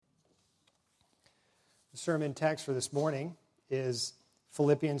The sermon text for this morning is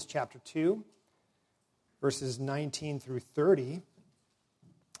Philippians chapter 2, verses 19 through 30.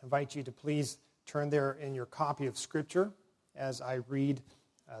 I invite you to please turn there in your copy of Scripture as I read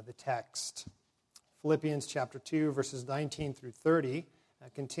the text. Philippians chapter 2, verses 19 through 30,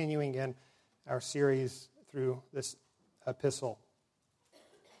 continuing in our series through this epistle.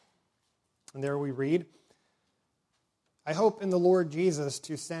 And there we read, I hope in the Lord Jesus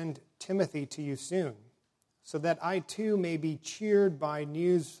to send Timothy to you soon, so that I too may be cheered by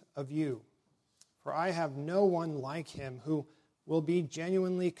news of you. For I have no one like him who will be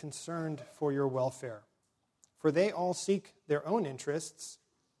genuinely concerned for your welfare. For they all seek their own interests,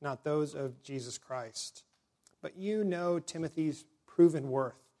 not those of Jesus Christ. But you know Timothy's proven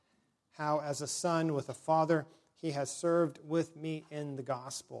worth, how as a son with a father he has served with me in the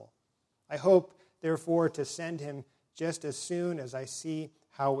gospel. I hope, therefore, to send him just as soon as I see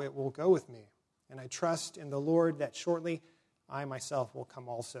how it will go with me. And I trust in the Lord that shortly I myself will come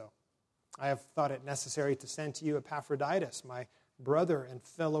also. I have thought it necessary to send to you Epaphroditus, my brother and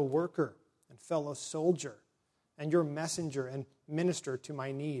fellow worker and fellow soldier, and your messenger and minister to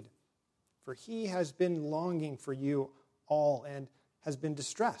my need. For he has been longing for you all and has been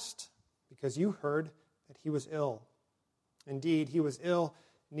distressed, because you heard that he was ill. Indeed, he was ill,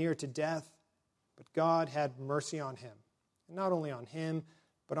 near to death, but God had mercy on him. And not only on him,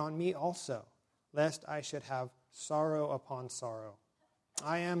 but on me also, lest I should have sorrow upon sorrow.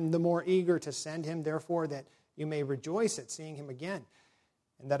 I am the more eager to send him, therefore, that you may rejoice at seeing him again,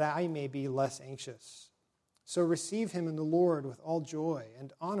 and that I may be less anxious. So receive him in the Lord with all joy,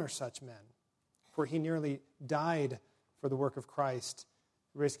 and honor such men, for he nearly died for the work of Christ,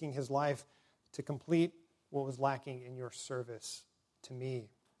 risking his life to complete what was lacking in your service to me.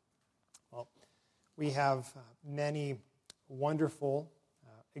 Well, we have many wonderful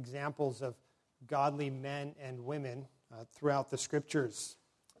examples of godly men and women throughout the Scriptures.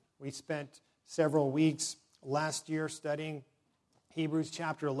 We spent several weeks last year studying Hebrews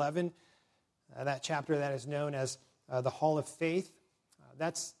chapter 11, that chapter that is known as the Hall of Faith.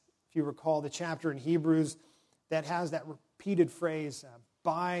 That's, if you recall, the chapter in Hebrews that has that repeated phrase,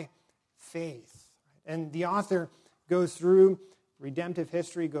 by faith. And the author goes through redemptive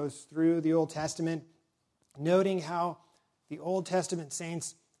history, goes through the Old Testament, noting how the Old Testament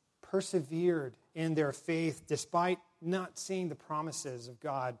saints persevered in their faith despite not seeing the promises of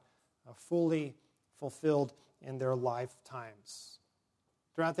God fully fulfilled in their lifetimes.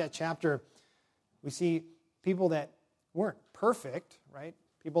 Throughout that chapter, we see people that weren't perfect, right?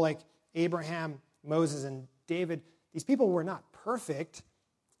 People like Abraham, Moses, and David. These people were not perfect,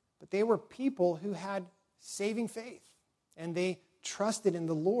 but they were people who had saving faith, and they trusted in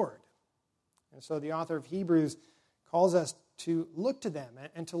the Lord. And so the author of Hebrews calls us to look to them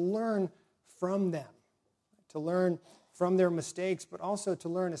and to learn from them, to learn from their mistakes, but also to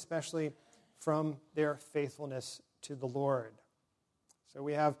learn especially from their faithfulness to the Lord. So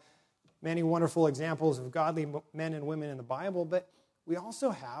we have many wonderful examples of godly men and women in the Bible, but we also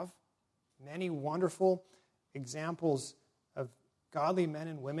have many wonderful examples of godly men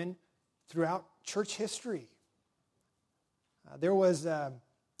and women throughout church history. There was a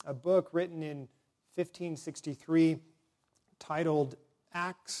book written in 1563 titled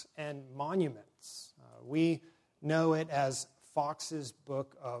Acts and Monuments. We know it as Fox's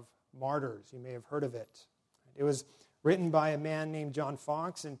Book of Martyrs. You may have heard of it. It was written by a man named John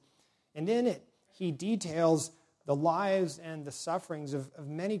Fox, and in it he details the lives and the sufferings of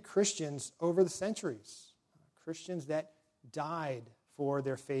many Christians over the centuries, Christians that died for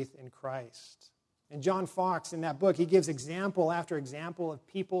their faith in Christ. And John Fox, in that book, he gives example after example of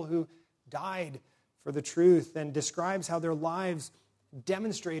people who died for the truth and describes how their lives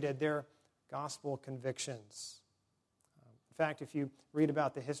demonstrated their gospel convictions. In fact, if you read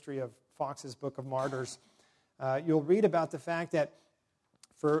about the history of Fox's Book of Martyrs, you'll read about the fact that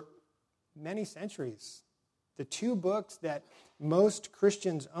for many centuries, the two books that most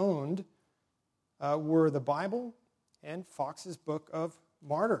Christians owned were the Bible and Fox's Book of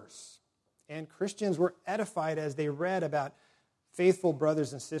Martyrs. And Christians were edified as they read about faithful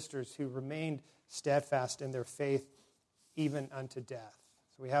brothers and sisters who remained steadfast in their faith even unto death.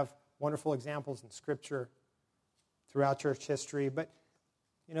 So we have wonderful examples in Scripture throughout church history. But,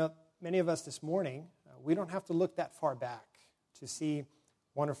 many of us this morning, we don't have to look that far back to see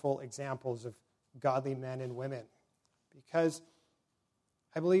wonderful examples of godly men and women. Because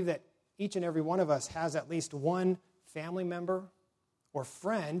I believe that each and every one of us has at least one family member or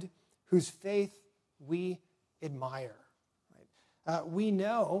friend whose faith we admire. Right? We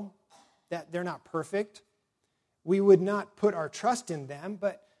know that they're not perfect. We would not put our trust in them,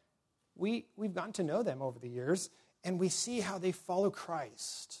 but we've gotten to know them over the years, and we see how they follow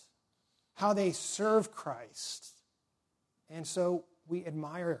Christ, how they serve Christ. And so we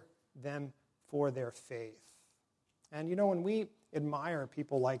admire them for their faith. And when we admire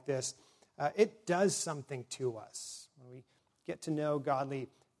people like this, it does something to us. When we get to know godly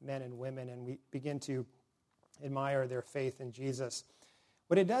men and women and we begin to admire their faith in Jesus,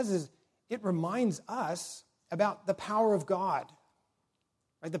 what it does is it reminds us about the power of God,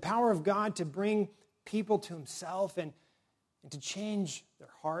 right? The power of God to bring people to himself and to change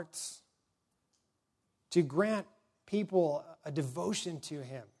their hearts, to grant people a devotion to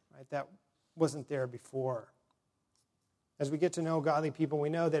him, right? That wasn't there before. As we get to know godly people, we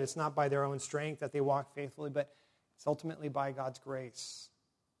know that it's not by their own strength that they walk faithfully, but it's ultimately by God's grace.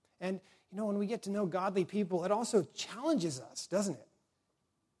 And, when we get to know godly people, it also challenges us, doesn't it?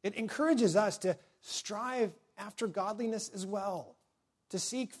 It encourages us to strive after godliness as well, to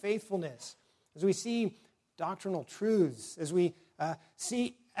seek faithfulness. As we see doctrinal truths, as we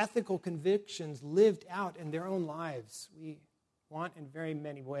see ethical convictions lived out in their own lives, we want in very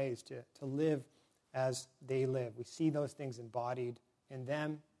many ways to live as they live. We see those things embodied in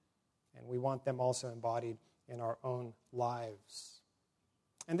them, and we want them also embodied in our own lives.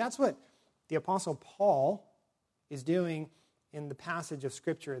 And that's what the Apostle Paul is doing in the passage of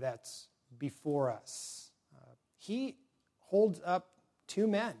Scripture that's before us. He holds up two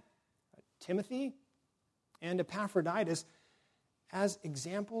men, Timothy and Epaphroditus, as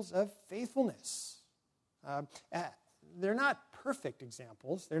examples of faithfulness. They're not perfect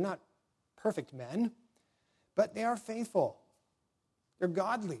examples. They're not perfect men, but they are faithful. They're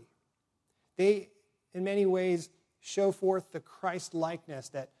godly. They, in many ways, show forth the Christ-likeness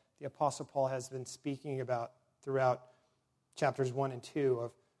that the Apostle Paul has been speaking about throughout chapters 1 and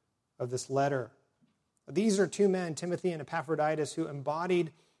 2 of this letter. These are two men, Timothy and Epaphroditus, who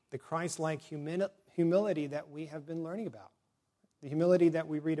embodied the Christ-like humility that we have been learning about. The humility that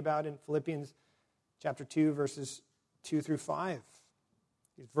we read about in Philippians chapter 2, verses 2 through 5.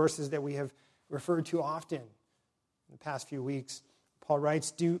 These verses that we have referred to often in the past few weeks. Paul writes,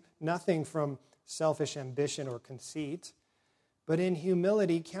 "Do nothing from selfish ambition or conceit, but in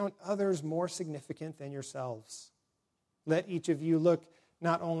humility count others more significant than yourselves. Let each of you look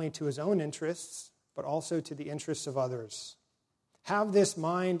not only to his own interests, but also to the interests of others. Have this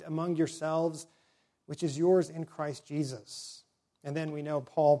mind among yourselves, which is yours in Christ Jesus." And then we know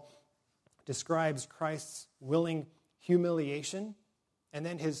Paul describes Christ's willing humiliation and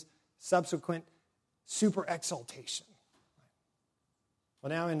then his subsequent super exaltation. Well,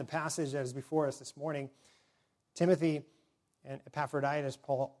 now in the passage that is before us this morning, Timothy and Epaphroditus,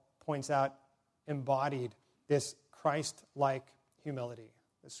 Paul points out, embodied this Christ-like humility,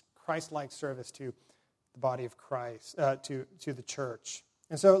 this Christ-like service to the body of Christ, to the church.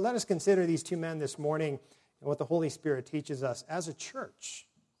 And so let us consider these two men this morning and what the Holy Spirit teaches us as a church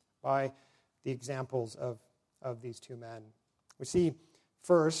by the examples of these two men. We see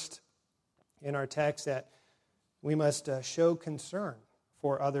first in our text that we must show concern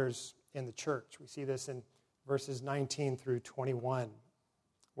for others in the church. We see this in verses 19 through 21,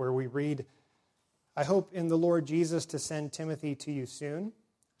 where we read, "I hope in the Lord Jesus to send Timothy to you soon,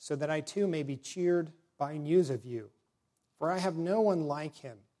 so that I too may be cheered by news of you. For I have no one like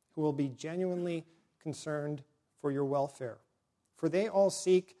him who will be genuinely concerned for your welfare. For they all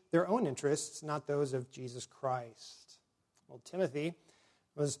seek their own interests, not those of Jesus Christ." Well, Timothy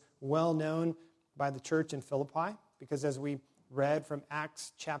was well known by the church in Philippi, because as we read from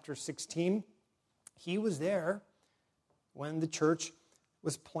Acts chapter 16, he was there when the church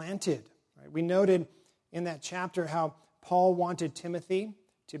was planted. Right? We noted in that chapter how Paul wanted Timothy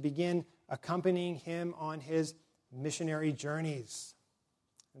to begin accompanying him on his missionary journeys.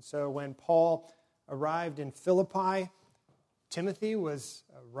 And so when Paul arrived in Philippi, Timothy was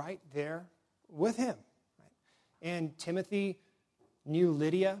right there with him. Right? And Timothy knew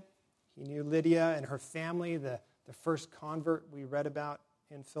Lydia. He knew Lydia and her family, the first convert we read about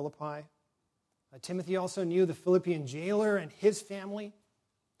in Philippi. Timothy also knew the Philippian jailer and his family.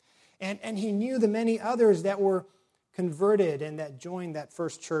 And he knew the many others that were converted and that joined that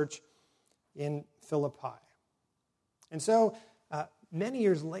first church in Philippi. And so many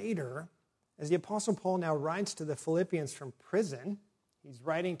years later, as the Apostle Paul now writes to the Philippians from prison, he's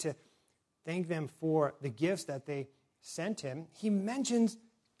writing to thank them for the gifts that they sent him. He mentions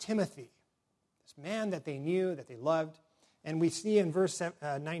Timothy, this man that they knew, that they loved. And we see in verse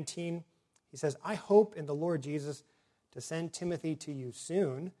 19, he says, "I hope in the Lord Jesus to send Timothy to you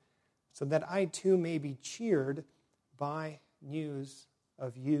soon, so that I too may be cheered by news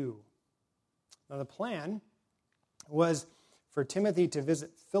of you." Now the plan was for Timothy to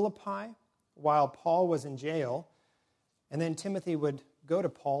visit Philippi while Paul was in jail, and then Timothy would go to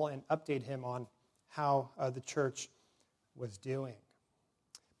Paul and update him on how the church was doing.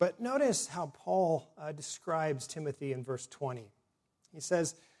 But notice how Paul describes Timothy in verse 20. He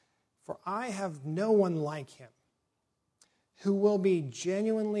says, "For I have no one like him who will be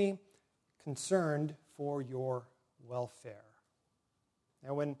genuinely concerned for your welfare."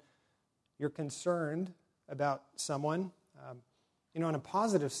 Now, when you're concerned about someone, in a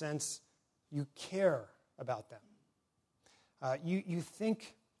positive sense, you care about them. You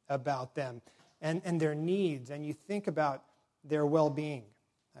think about them and their needs, and you think about their well-being.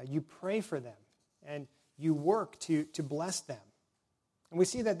 You pray for them, and you work to bless them. And we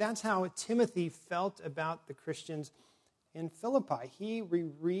see that that's how Timothy felt about the Christians in Philippi. He, we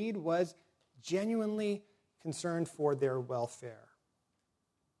read, was genuinely concerned for their welfare.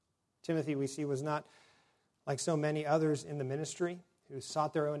 Timothy, we see, was not like so many others in the ministry who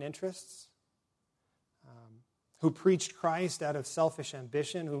sought their own interests, who preached Christ out of selfish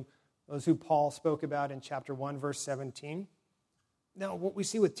ambition, those who Paul spoke about in chapter 1, verse 17. Now, what we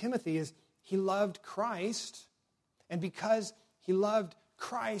see with Timothy is he loved Christ, and because he loved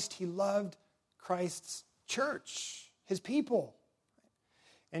Christ, he loved Christ's church, his people.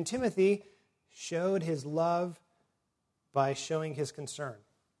 And Timothy showed his love by showing his concern.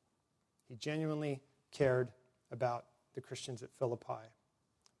 He genuinely cared about the Christians at Philippi.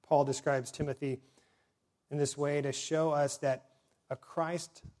 Paul describes Timothy in this way to show us that a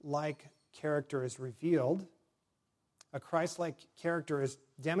Christ-like character is revealed. A Christ-like character is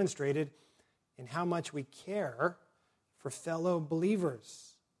demonstrated in how much we care for fellow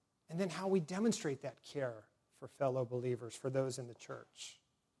believers, and then how we demonstrate that care for fellow believers, for those in the church.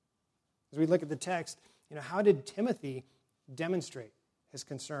 As we look at the text, how did Timothy demonstrate his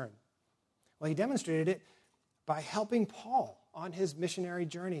concern? Well, he demonstrated it by helping Paul on his missionary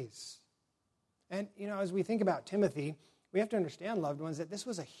journeys. And, as we think about Timothy, we have to understand, loved ones, that this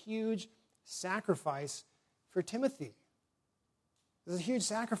was a huge sacrifice for Timothy. It was a huge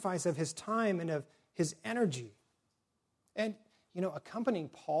sacrifice of his time and of his energy. And, accompanying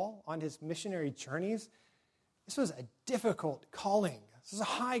Paul on his missionary journeys, this was a difficult calling. This was a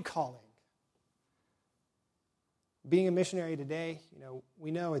high calling. Being a missionary today,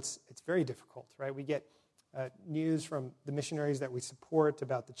 we know it's very difficult, right? We get news from the missionaries that we support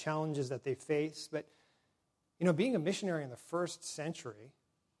about the challenges that they face. But, being a missionary in the first century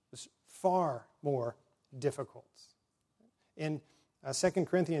was far more difficult. In 2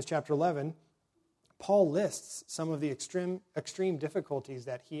 Corinthians chapter 11, Paul lists some of the extreme difficulties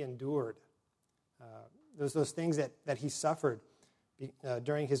that he endured. Those things that he suffered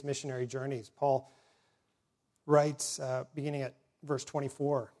during his missionary journeys. Paul writes, beginning at verse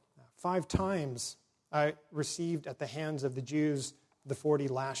 24, 5 times I received at the hands of the Jews the 40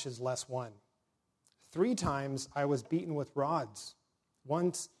 lashes less one. 3 times I was beaten with rods.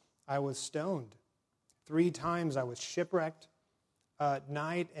 Once I was stoned. 3 times I was shipwrecked. A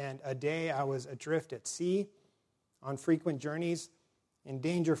night and a day I was adrift at sea, on frequent journeys, in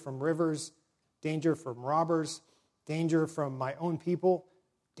danger from rivers, danger from robbers, danger from my own people,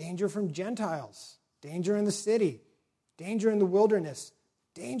 danger from Gentiles, danger in the city, danger in the wilderness,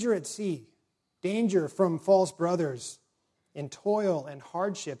 danger at sea, danger from false brothers, in toil and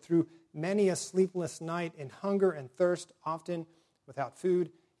hardship, through many a sleepless night, in hunger and thirst, often without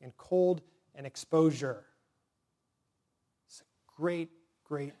food, in cold and exposure. It's a great,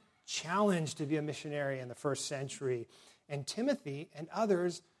 great challenge to be a missionary in the first century. And Timothy and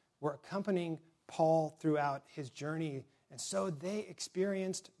others were accompanying Paul throughout his journey, and so they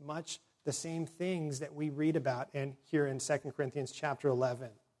experienced much the same things that we read about here in 2 Corinthians chapter 11.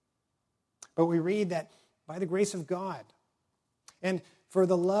 But we read that by the grace of God and for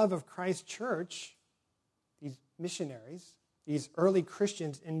the love of Christ's church, these missionaries, these early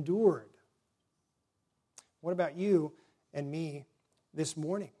Christians endured. What about you and me this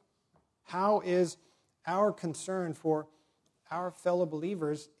morning? How is our concern for our fellow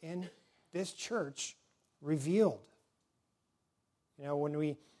believers in this church revealed? When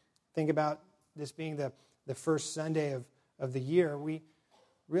we think about this being the first Sunday of the year, we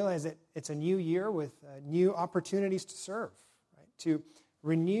realize that it's a new year with new opportunities to serve, right? To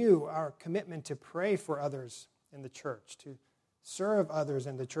renew our commitment to pray for others in the church, to serve others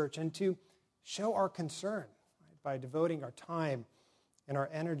in the church, and to show our concern, right, by devoting our time and our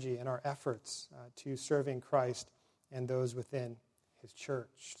energy and our efforts to serving Christ and those within his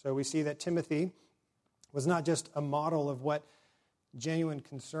church. So we see that Timothy was not just a model of what genuine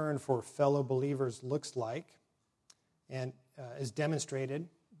concern for fellow believers looks like and is demonstrated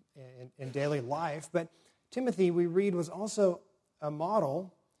in daily life, but Timothy, we read, was also a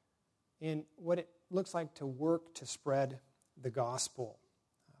model in what it looks like to work to spread the gospel.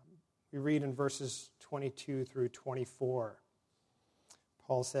 We read in verses 22 through 24.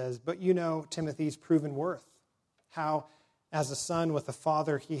 Paul says, "But you know Timothy's proven worth, how as a son with a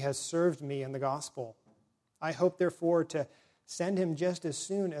father he has served me in the gospel. I hope, therefore, to send him just as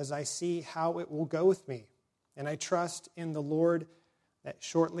soon as I see how it will go with me. And I trust in the Lord that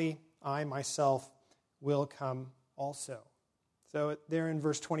shortly I myself will come also." So there in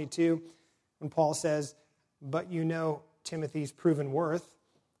verse 22, when Paul says, "But you know Timothy's proven worth,"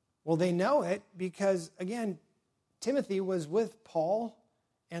 well, they know it because, again, Timothy was with Paul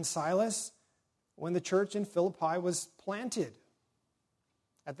and Silas when the church in Philippi was planted.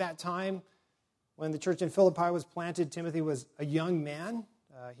 At that time, when the church in Philippi was planted, Timothy was a young man.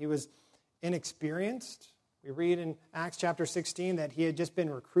 He was inexperienced. We read in Acts chapter 16 that he had just been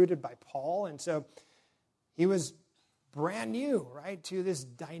recruited by Paul, and so he was brand new, right, to this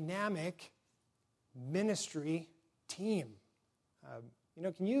dynamic ministry team.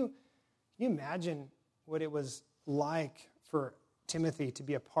 Can you imagine what it was like for Timothy to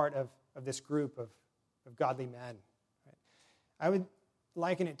be a part of this group of godly men? Right? I would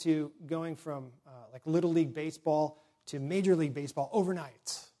liken it to going from like Little League Baseball to Major League Baseball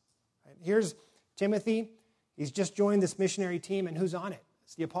overnight. Right? Here's Timothy. He's just joined this missionary team, and who's on it?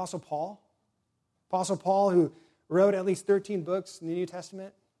 It's the Apostle Paul. Apostle Paul, who wrote at least 13 books in the New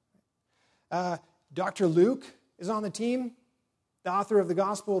Testament. Dr. Luke is on the team, the author of the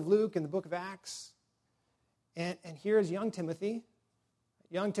Gospel of Luke and the book of Acts. And here's young Timothy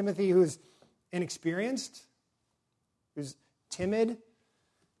who's inexperienced, who's timid,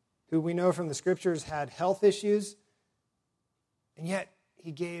 who we know from the scriptures had health issues, and yet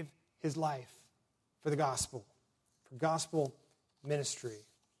he gave his life for the gospel, for gospel ministry.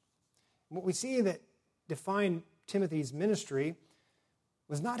 And what we see that defined Timothy's ministry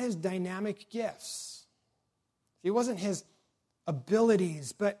was not his dynamic gifts. It wasn't his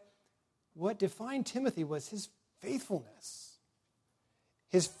abilities, but what defined Timothy was his faithfulness.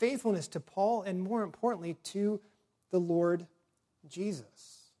 His faithfulness to Paul, and more importantly, to the Lord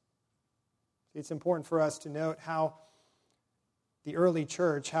Jesus. It's important for us to note how the early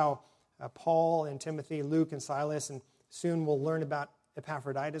church, how Paul and Timothy, Luke and Silas, and soon we'll learn about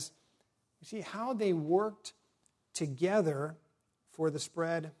Epaphroditus, you see how they worked together for the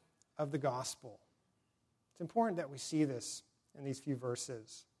spread of the gospel. It's important that we see this in these few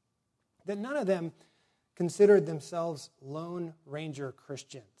verses. That none of them considered themselves Lone Ranger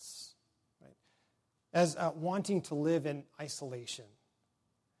Christians, right? As wanting to live in isolation.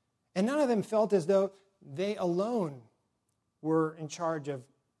 And none of them felt as though they alone were in charge of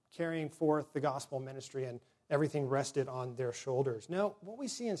carrying forth the gospel ministry and everything rested on their shoulders. No, what we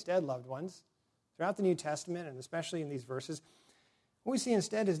see instead, loved ones, throughout the New Testament and especially in these verses, what we see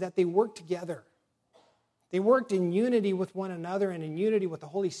instead is that they worked together. They worked in unity with one another and in unity with the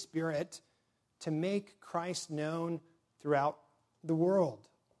Holy Spirit to make Christ known throughout the world.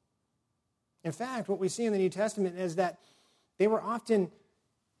 In fact, what we see in the New Testament is that they were often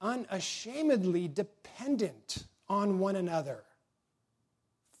unashamedly dependent on one another,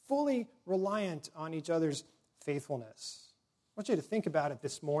 fully reliant on each other's faithfulness. I want you to think about it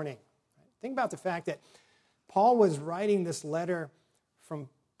this morning. Think about the fact that Paul was writing this letter from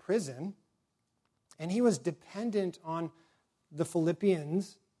prison, and he was dependent on the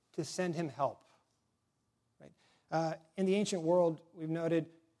Philippians to send him help. Right? In the ancient world, we've noted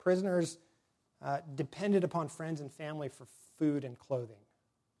prisoners depended upon friends and family for food and clothing.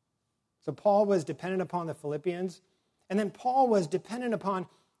 So Paul was dependent upon the Philippians, and then Paul was dependent upon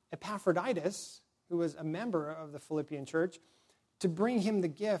Epaphroditus, who was a member of the Philippian church, to bring him the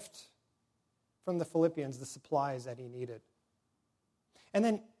gift from the Philippians, the supplies that he needed. And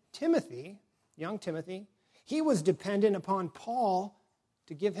then Timothy, young Timothy, he was dependent upon Paul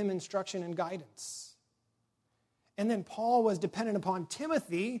to give him instruction and guidance. And then Paul was dependent upon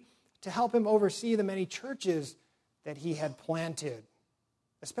Timothy to help him oversee the many churches that he had planted,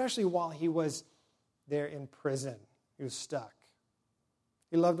 especially while he was there in prison. He was stuck.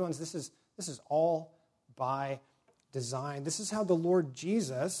 Your loved ones, this is all by design. This is how the Lord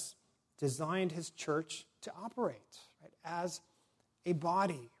Jesus designed his church to operate, right, as a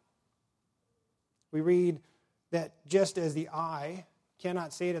body. We read that just as the eye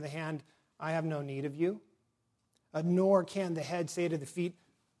cannot say to the hand, "I have no need of you," nor can the head say to the feet,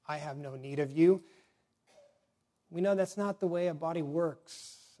 "I have no need of you." We know that's not the way a body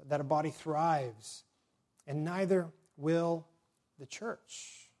works, that a body thrives, and neither will the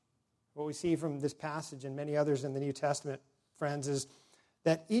church. What we see from this passage and many others in the New Testament, friends, is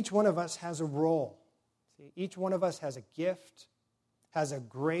that each one of us has a role. See, each one of us has a gift, has a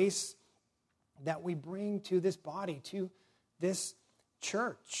grace that we bring to this body, to this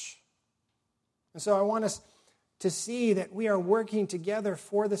church. And so I want us to see that we are working together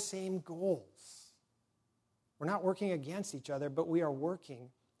for the same goals. We're not working against each other, but we are working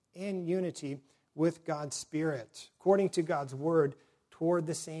in unity with God's Spirit, according to God's Word, toward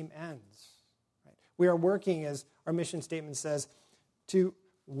the same ends. Right? We are working, as our mission statement says, to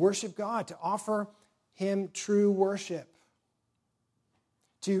worship God, to offer Him true worship,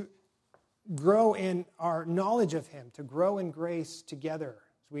 to grow in our knowledge of Him, to grow in grace together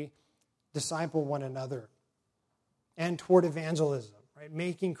as we disciple one another, and toward evangelism, right?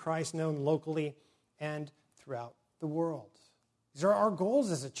 Making Christ known locally and throughout the world. These are our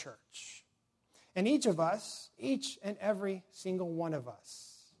goals as a church. And each of us, each and every single one of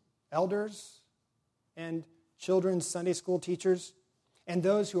us, elders and children's Sunday school teachers, and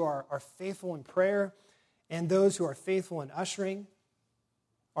those who are faithful in prayer, and those who are faithful in ushering,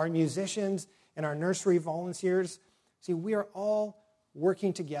 our musicians and our nursery volunteers, see, we are all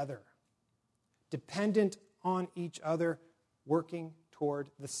working together, dependent on each other, working toward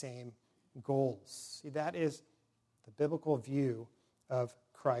the same goals. See, that is the biblical view of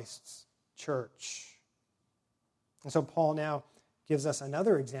Christ's church. And so Paul now gives us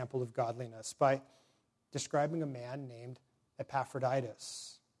another example of godliness by describing a man named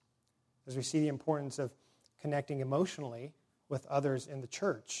Epaphroditus, as we see the importance of connecting emotionally with others in the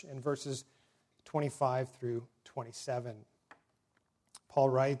church in verses 25 through 27. Paul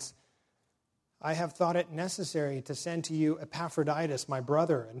writes, I have thought it necessary to send to you Epaphroditus, my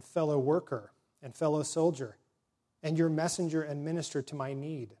brother and fellow worker and fellow soldier, and your messenger and minister to my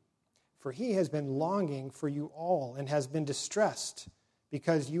need. For he has been longing for you all and has been distressed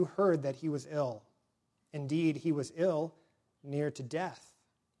because you heard that he was ill. Indeed, he was ill, near to death.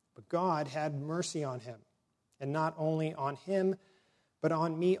 But God had mercy on him, and not only on him, but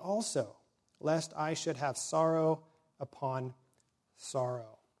on me also, lest I should have sorrow upon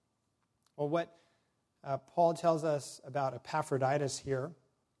sorrow. Well, what Paul tells us about Epaphroditus here,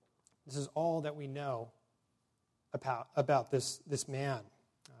 this is all that we know about this man.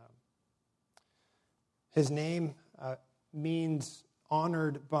 His name means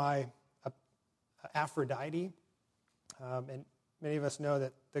honored by Aphrodite, and many of us know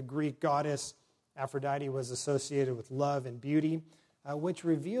that the Greek goddess Aphrodite was associated with love and beauty, which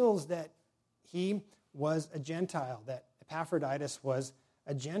reveals that he was a Gentile, that Epaphroditus was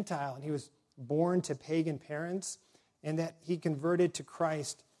a Gentile, and he was born to pagan parents, and that he converted to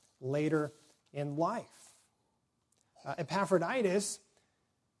Christ later in life. Epaphroditus,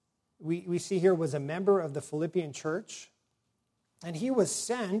 we see here, was a member of the Philippian church, and he was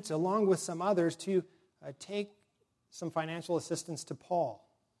sent, along with some others, to take some financial assistance to Paul.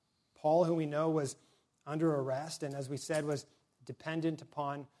 Paul, who we know was under arrest, and as we said, was dependent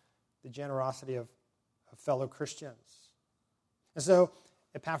upon the generosity of fellow Christians. And so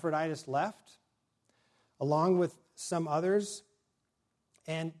Epaphroditus left, along with some others,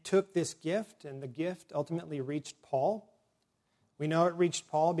 and took this gift, and the gift ultimately reached Paul. We know it reached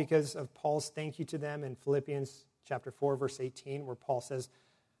Paul because of Paul's thank you to them in Philippians chapter 4, verse 18, where Paul says,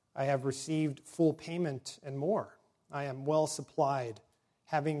 I have received full payment and more. I am well supplied,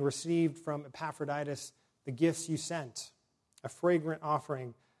 having received from Epaphroditus the gifts you sent, a fragrant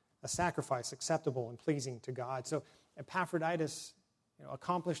offering, a sacrifice acceptable and pleasing to God. So Epaphroditus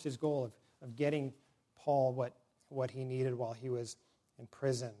accomplished his goal of getting Paul what he needed while he was in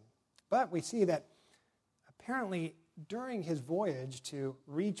prison. But we see that apparently during his voyage to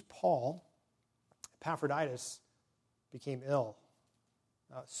reach Paul, Epaphroditus became ill.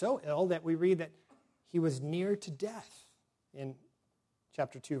 So ill that we read that he was near to death in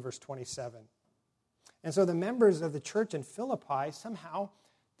chapter 2, verse 27. And so the members of the church in Philippi, somehow,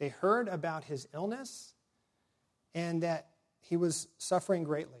 they heard about his illness and that he was suffering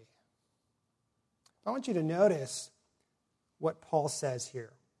greatly. I want you to notice what Paul says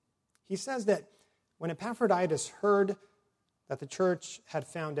here. He says that when Epaphroditus heard that the church had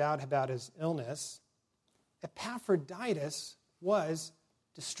found out about his illness, Epaphroditus was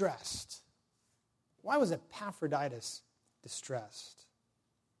distressed. Why was Epaphroditus distressed?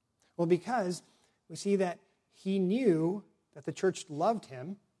 Well, because we see that he knew that the church loved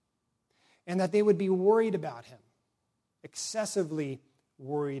him and that they would be worried about him, excessively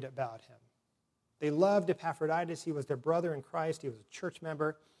worried about him. They loved Epaphroditus. He was their brother in Christ. He was a church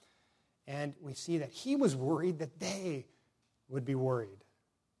member. And we see that he was worried that they would be worried.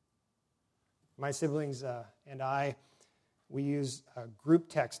 My siblings and I, we use group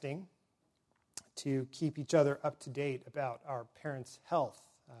texting to keep each other up to date about our parents' health.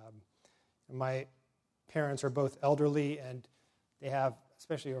 My parents are both elderly, and they have,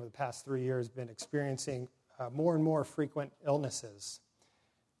 especially over the past 3 years, been experiencing more and more frequent illnesses.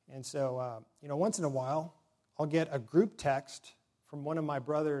 And so, once in a while, I'll get a group text from one of my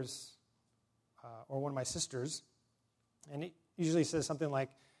brothers or one of my sisters, and it usually says something like,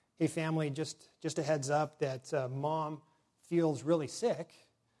 "Hey, family, just a heads up that mom feels really sick.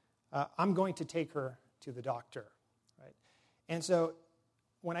 I'm going to take her to the doctor." Right? And so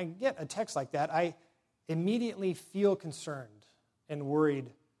when I get a text like that, I immediately feel concerned and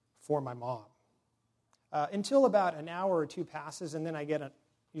worried for my mom. Until about an hour or two passes, and then I get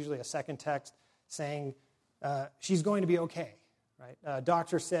usually a second text saying she's going to be okay. Right?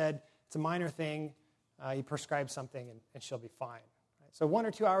 Doctor said it's a minor thing. He prescribed something, and she'll be fine. Right? So 1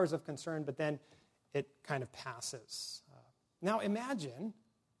 or 2 hours of concern, but then it kind of passes. Now imagine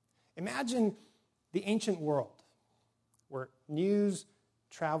the ancient world where news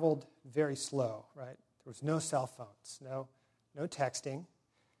traveled very slow, right? There was no cell phones, no texting.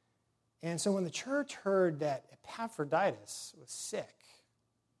 And so when the church heard that Epaphroditus was sick,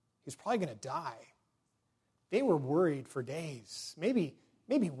 he was probably going to die, they were worried for days, maybe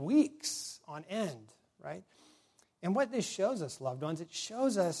weeks on end, right? And what this shows us, loved ones, it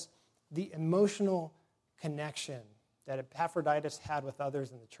shows us the emotional connection that Epaphroditus had with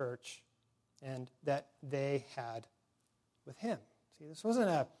others in the church and that they had with him. See, this wasn't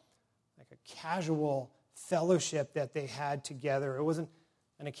a casual fellowship that they had together. It wasn't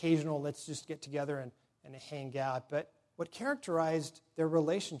an occasional, let's just get together and hang out. But what characterized their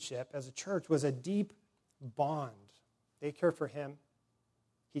relationship as a church was a deep bond. They cared for him.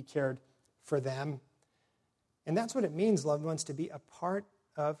 He cared for them. And that's what it means, loved ones, to be a part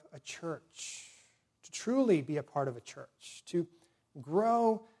of a church, to truly be a part of a church, to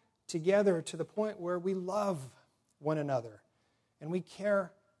grow together to the point where we love one another and we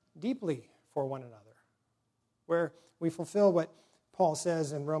care deeply for one another, where we fulfill what Paul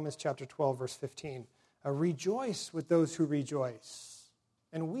says in Romans chapter 12, verse 15, rejoice with those who rejoice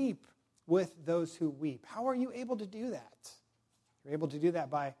and weep with those who weep. How are you able to do that? You're able to do that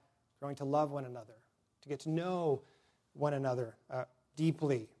by growing to love one another, to get to know one another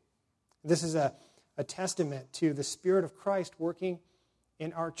deeply. This is a testament to the Spirit of Christ working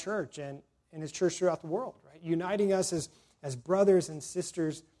in our church and in his church throughout the world, right? Uniting us as brothers and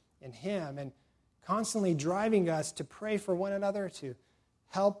sisters in him and constantly driving us to pray for one another, to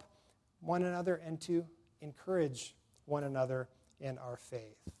help one another, and to encourage one another in our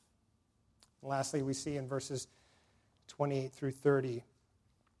faith. And lastly, we see in verses 28 through 30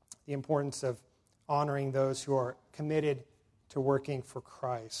 the importance of honoring those who are committed to working for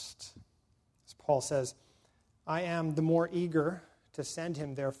Christ. As Paul says, I am the more eager to send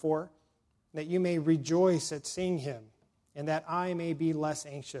him, therefore, that you may rejoice at seeing him, and that I may be less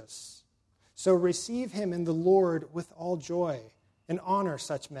anxious. So receive him in the Lord with all joy, and honor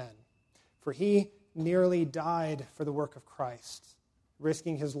such men. For he nearly died for the work of Christ,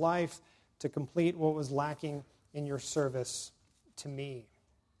 risking his life to complete what was lacking in your service to me.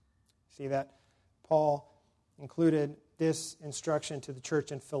 See that? Paul included this instruction to the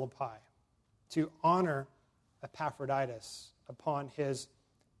church in Philippi to honor Epaphroditus upon his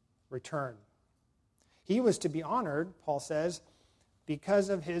return. He was to be honored, Paul says, because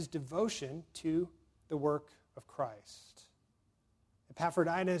of his devotion to the work of Christ.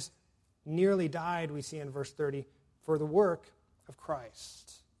 Epaphroditus nearly died, we see in verse 30, for the work of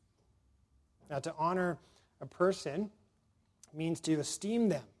Christ. Now, to honor a person means to esteem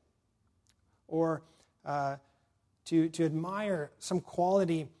them or to admire some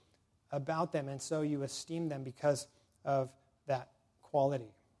quality about them, and so you esteem them because of that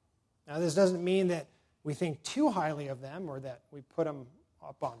quality. Now, this doesn't mean that we think too highly of them or that we put them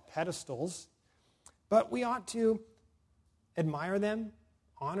up on pedestals, but we ought to admire them,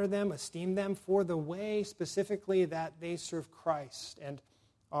 honor them, esteem them for the way specifically that they serve Christ and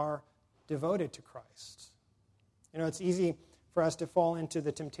are devoted to Christ. You know, it's easy for us to fall into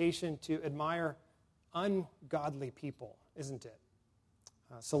the temptation to admire ungodly people, isn't it?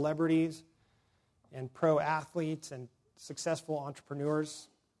 Celebrities and pro athletes and successful entrepreneurs.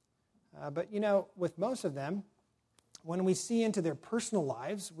 But, you know, with most of them, when we see into their personal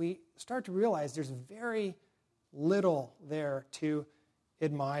lives, we start to realize there's very little there to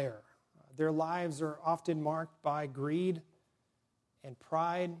admire. Their lives are often marked by greed and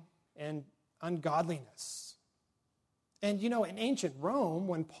pride and ungodliness. And, you know, in ancient Rome,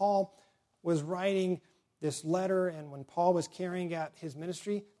 when Paul was writing this letter and when Paul was carrying out his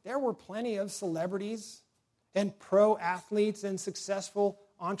ministry, there were plenty of celebrities and pro athletes and successful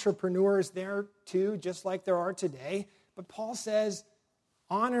entrepreneurs there too, just like there are today. But Paul says,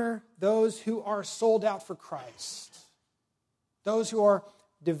 honor those who are sold out for Christ, those who are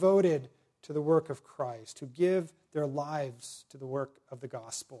devoted to the work of Christ, who give their lives to the work of the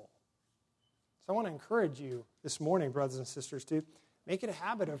gospel. So I want to encourage you this morning, brothers and sisters, to make it a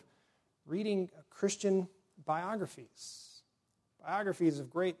habit of reading Christian biographies of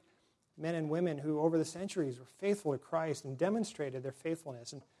great men and women who over the centuries were faithful to Christ and demonstrated their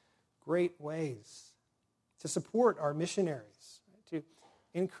faithfulness in great ways, to support our missionaries, to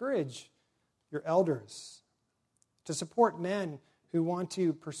encourage your elders, to support men who want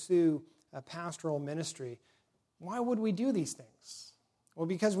to pursue a pastoral ministry. Why would we do these things? Well,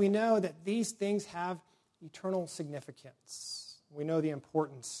 because we know that these things have eternal significance. We know the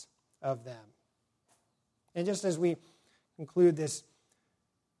importance of them. And just as we conclude this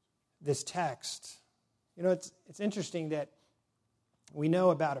text, it's interesting that we know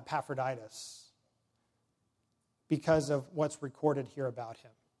about Epaphroditus because of what's recorded here about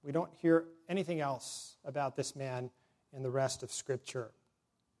him. We don't hear anything else about this man in the rest of Scripture.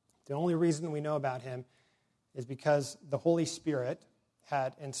 The only reason we know about him is because the Holy Spirit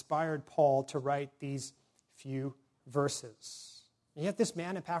had inspired Paul to write these few verses. And yet this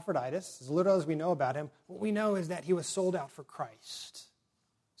man, Epaphroditus, as little as we know about him, what we know is that he was sold out for Christ.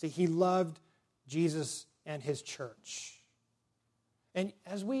 See, he loved Jesus and his church. And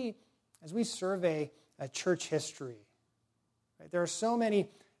as we survey church history, right, there are so many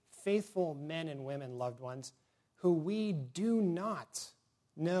faithful men and women, loved ones, who we do not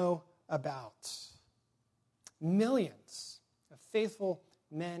know about. Millions of faithful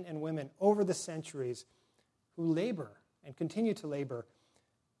men and women over the centuries who labor and continue to labor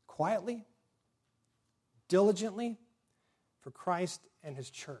quietly, diligently for Christ and his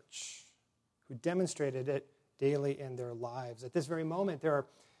church, who demonstrated it daily in their lives. At this very moment, there are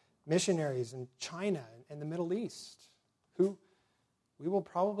missionaries in China and the Middle East who we will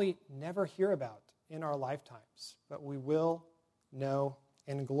probably never hear about in our lifetimes, but we will know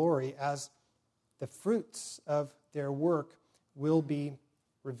in glory as the fruits of their work will be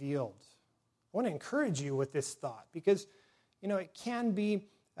revealed. I want to encourage you with this thought because, it can be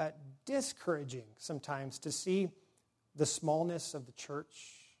discouraging sometimes to see the smallness of the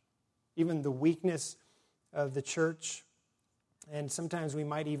church, even the weakness of the church, and sometimes we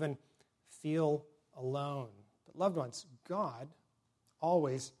might even feel alone. But loved ones, God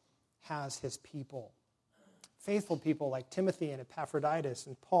always has his people. Faithful people like Timothy and Epaphroditus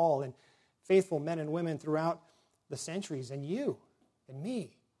and Paul and faithful men and women throughout the centuries, and you and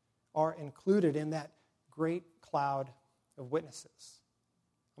me are included in that great cloud of witnesses.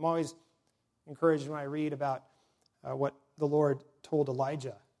 I'm always encouraged when I read about what the Lord told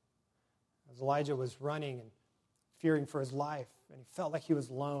Elijah. As Elijah was running and fearing for his life, and he felt like he was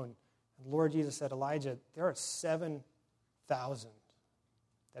alone. And the Lord Jesus said, Elijah, there are 7,000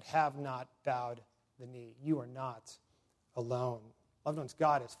 that have not bowed the knee. You are not alone. Loved ones,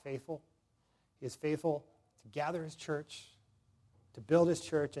 God is faithful. He is faithful to gather his church, to build his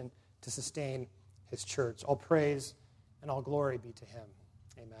church, and to sustain his church. All praise and all glory be to him.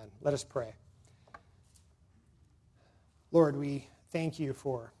 Amen. Let us pray. Lord, we thank you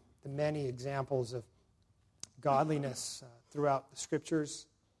for the many examples of godliness throughout the Scriptures,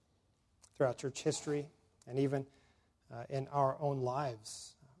 throughout church history, and even in our own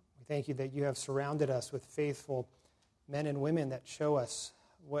lives. We thank you that you have surrounded us with faithful men and women that show us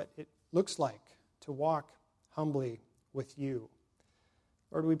what it looks like to walk humbly with you.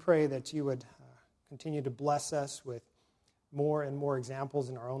 Lord, we pray that you would continue to bless us with more and more examples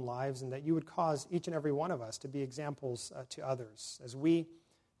in our own lives, and that you would cause each and every one of us to be examples to others as we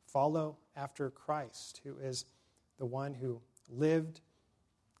follow after Christ, who is the one who lived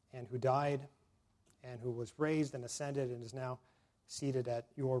and who died and who was raised and ascended and is now seated at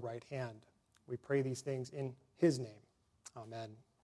your right hand. We pray these things in his name. Amen.